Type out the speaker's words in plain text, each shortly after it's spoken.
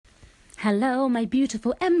Hello, my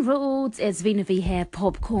beautiful emeralds. It's Vina V here,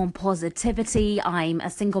 Popcorn Positivity. I'm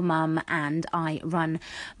a single mum and I run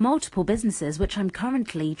multiple businesses, which I'm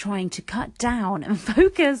currently trying to cut down and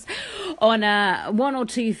focus on one or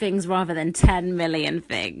two things rather than 10 million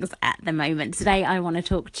things at the moment. Today, I want to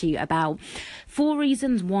talk to you about 4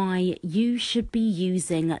 reasons why you should be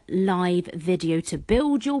using live video to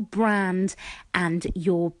build your brand and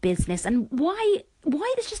your business, and why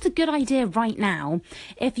it's just a good idea right now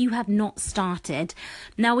if you have not started.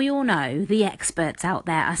 Now, we all know the experts out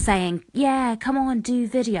there are saying, yeah, come on, do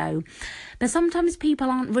video. But sometimes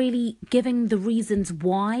people aren't really giving the reasons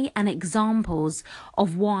why and examples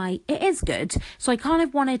of why it is good. So I kind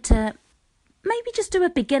of wanted to maybe just do a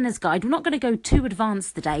beginner's guide. We're not going to go too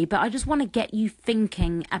advanced today, but I just want to get you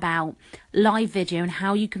thinking about live video and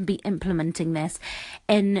how you can be implementing this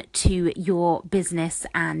into your business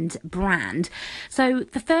and brand. So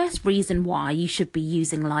the first reason why you should be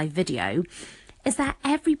using live video is that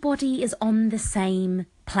everybody is on the same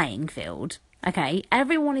playing field. Okay,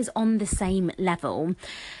 everyone is on the same level.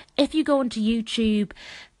 If you go onto YouTube,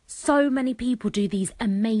 so many people do these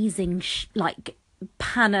amazing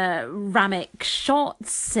panoramic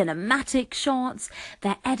shots, cinematic shots.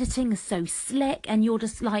 Their editing is so slick and you're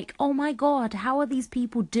just like, oh my god, how are these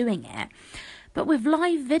people doing it? But with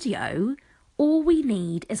live video, all we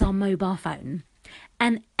need is our mobile phone,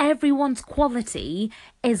 and everyone's quality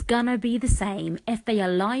is gonna be the same if they are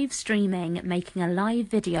live streaming, making a live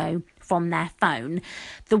video from their phone.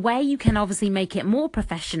 The way you can obviously make it more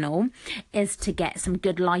professional is to get some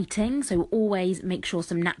good lighting. So always make sure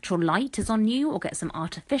some natural light is on you, or get some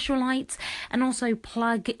artificial lights, and also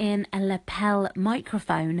plug in a lapel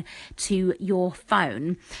microphone to your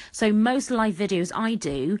phone. So most live videos I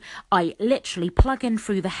do, I literally plug in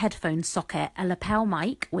through the headphone socket a lapel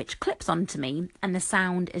mic, which clips onto me, and the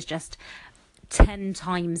sound is just 10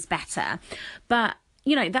 times better. But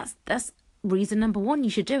you know, that's reason number 1 you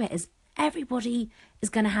should do it, is everybody is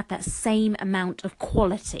going to have that same amount of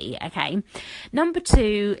quality. Okay, number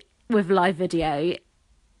 2 with live video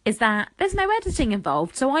is that there's no editing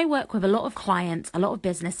involved. So I work with a lot of clients, a lot of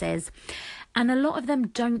businesses, and a lot of them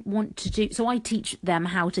don't want to do, so I teach them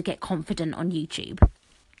how to get confident on YouTube.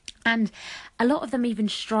 And a lot of them even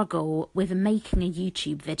struggle with making a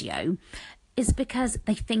YouTube video is because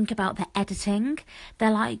they think about the editing.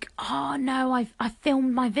 They're like, oh no, I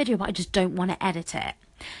filmed my video, but I just don't want to edit it.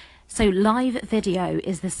 So live video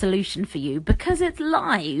is the solution for you, because it's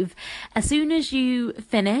live. As soon as you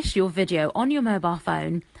finish your video on your mobile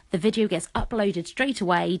phone, the video gets uploaded straight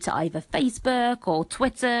away to either Facebook or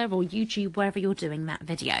Twitter or YouTube, wherever you're doing that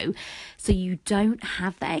video. So you don't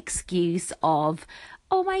have that excuse of,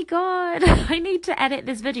 oh my God, I need to edit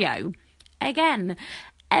this video. Again,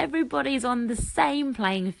 everybody's on the same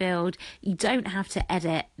playing field. You don't have to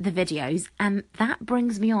edit the videos. And that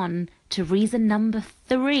brings me on to reason number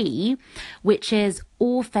 3, which is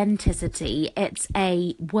authenticity. It's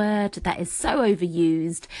a word that is so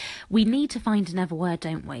overused. We need to find another word,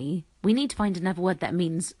 don't we? We need to find another word that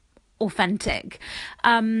means authentic.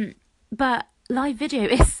 But live video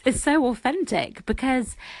is so authentic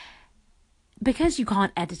because you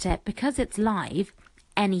can't edit it, because it's live,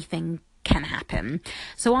 anything can happen.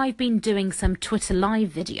 So I've been doing some Twitter live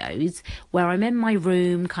videos where I'm in my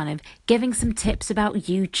room kind of giving some tips about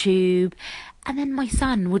YouTube, and then my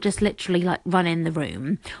son will just literally like run in the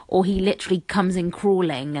room, or he literally comes in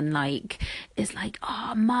crawling and like is like,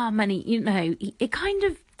 oh mum, and it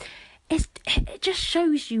just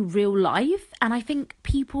shows you real life. And I think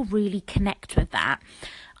people really connect with that.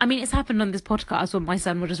 I mean, it's happened on this podcast when my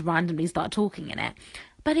son will just randomly start talking in it,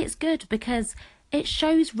 but it's good because it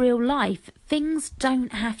shows real life. Things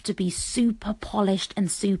don't have to be super polished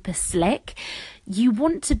and super slick. You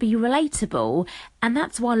want to be relatable. And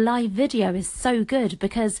that's why live video is so good,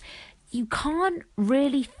 because you can't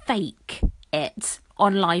really fake it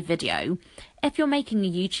on live video. If you're making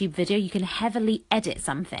a YouTube video, you can heavily edit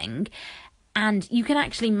something, and you can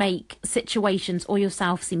actually make situations or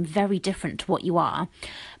yourself seem very different to what you are.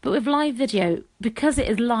 But with live video, because it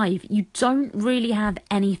is live, you don't really have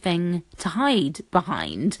anything to hide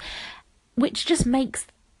behind, which just makes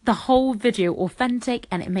the whole video authentic,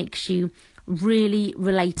 and it makes you really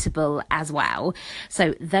relatable as well.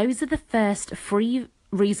 So those are the first 3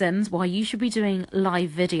 reasons why you should be doing live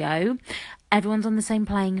video. Everyone's on the same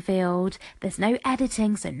playing field. There's no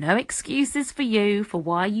editing, so no excuses for you for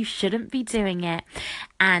why you shouldn't be doing it.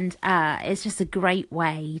 And it's just a great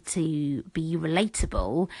way to be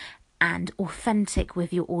relatable and authentic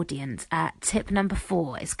with your audience. Tip number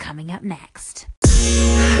 4 is coming up next.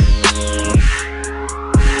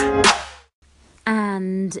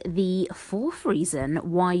 And the fourth reason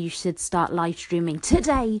why you should start live streaming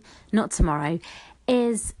today, not tomorrow,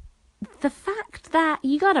 is the fact that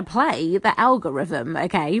you got to play the algorithm,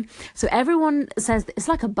 okay? So everyone says it's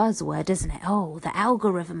like a buzzword, isn't it? Oh, the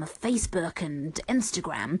algorithm of Facebook and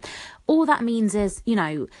Instagram. All that means is,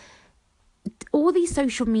 all these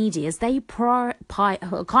social medias, they I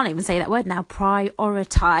can't even say that word now,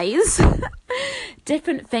 prioritize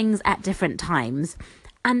different things at different times.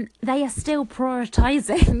 And they are still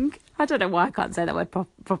prioritizing, I don't know why I can't say that word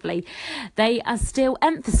properly. They are still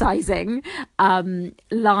emphasizing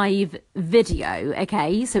live video,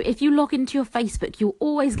 okay? So if you log into your Facebook, you'll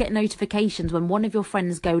always get notifications when one of your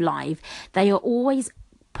friends go live. They are always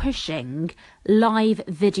pushing live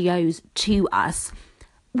videos to us,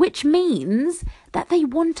 which means that they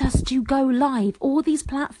want us to go live. All these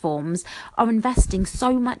platforms are investing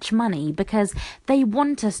so much money because they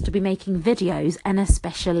want us to be making videos, and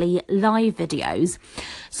especially live videos.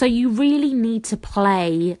 So you really need to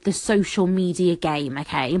play the social media game,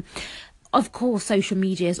 okay? Of course, social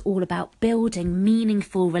media is all about building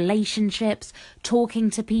meaningful relationships, talking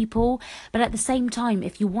to people. But at the same time,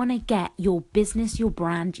 if you want to get your business, your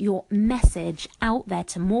brand, your message out there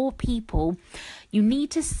to more people, you need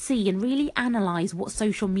to see and really analyze what I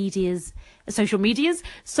sounded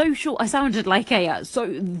like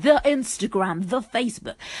the Instagram, the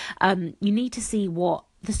Facebook. You need to see what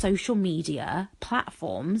the social media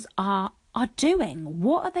platforms are doing.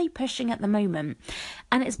 What are they pushing at the moment?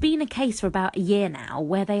 And it's been a case for about a year now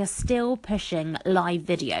where they are still pushing live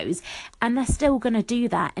videos, and they're still going to do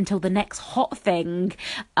that until the next hot thing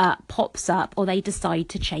pops up or they decide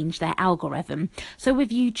to change their algorithm. So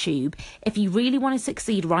with YouTube, if you really want to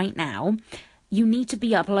succeed right now, you need to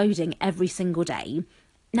be uploading every single day.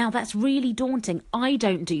 Now, that's really daunting. I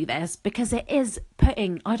don't do this because I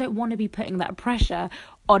don't want to be putting that pressure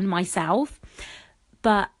on myself,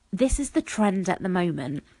 but this is the trend at the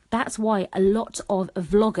moment. That's why a lot of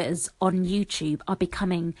vloggers on YouTube are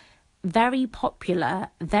becoming very popular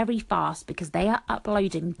very fast, because they are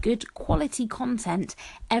uploading good quality content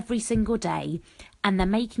every single day, and they're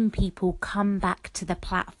making people come back to the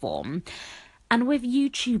platform. And with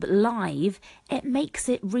YouTube Live, it makes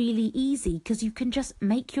it really easy because you can just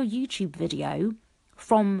make your YouTube video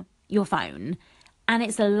from your phone. And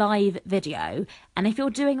it's a live video. And if you're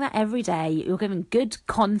doing that every day, you're giving good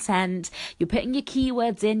content, you're putting your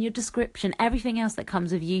keywords in, your description, everything else that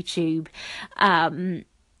comes with YouTube,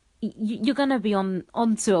 you're going to be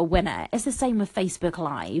onto a winner. It's the same with Facebook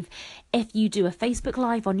Live. If you do a Facebook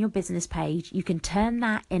Live on your business page, you can turn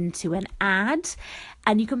that into an ad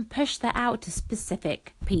and you can push that out to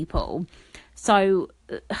specific people. So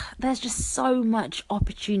there's just so much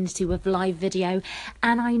opportunity with live video,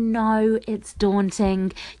 and I know it's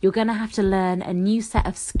daunting. You're going to have to learn a new set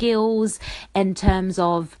of skills in terms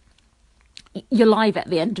of you're live at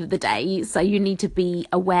the end of the day, so you need to be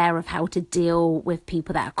aware of how to deal with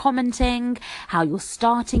people that are commenting, how you're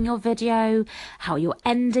starting your video, how you're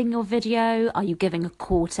ending your video. Are you giving a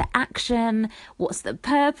call to action? What's the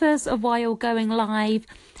purpose of why you're going live?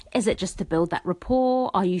 Is it just to build that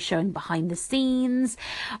rapport? Are you showing behind the scenes?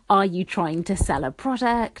 Are you trying to sell a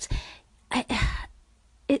product?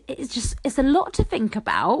 It's a lot to think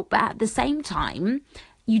about, but at the same time,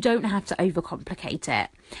 you don't have to overcomplicate it.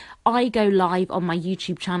 I go live on my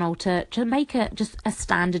YouTube channel to make just a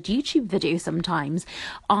standard YouTube video sometimes.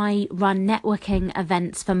 I run networking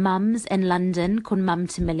events for mums in London called Mum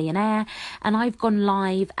to Millionaire, and I've gone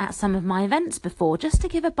live at some of my events before just to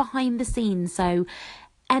give a behind the scenes. So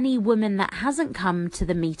any woman that hasn't come to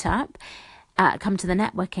the meetup, come to the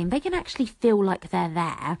networking, they can actually feel like they're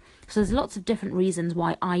there. So there's lots of different reasons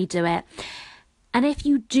why I do it. And if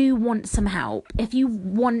you do want some help, if you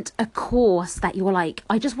want a course that you're like,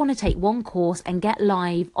 I just want to take one course and get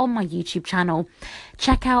live on my YouTube channel,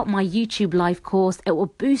 check out my YouTube live course. It will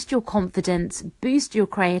boost your confidence, boost your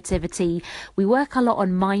creativity. We work a lot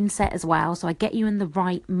on mindset as well. So I get you in the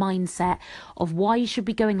right mindset of why you should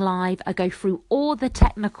be going live. I go through all the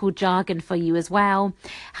technical jargon for you as well,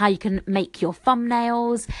 how you can make your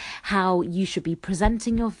thumbnails, how you should be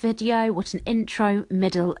presenting your video, what an intro,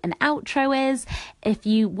 middle and outro is. If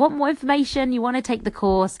you want more information, you want to take the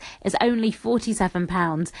course, it's only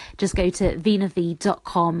 £47. Just go to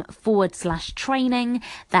veenav.com/training.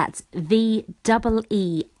 That's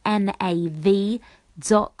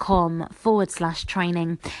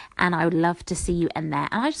VEENAV.com/training. And I would love to see you in there.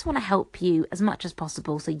 And I just want to help you as much as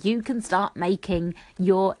possible so you can start making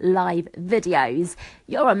your live videos.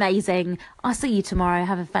 You're amazing. I'll see you tomorrow.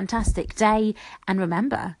 Have a fantastic day. And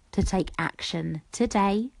remember to take action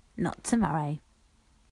today, not tomorrow.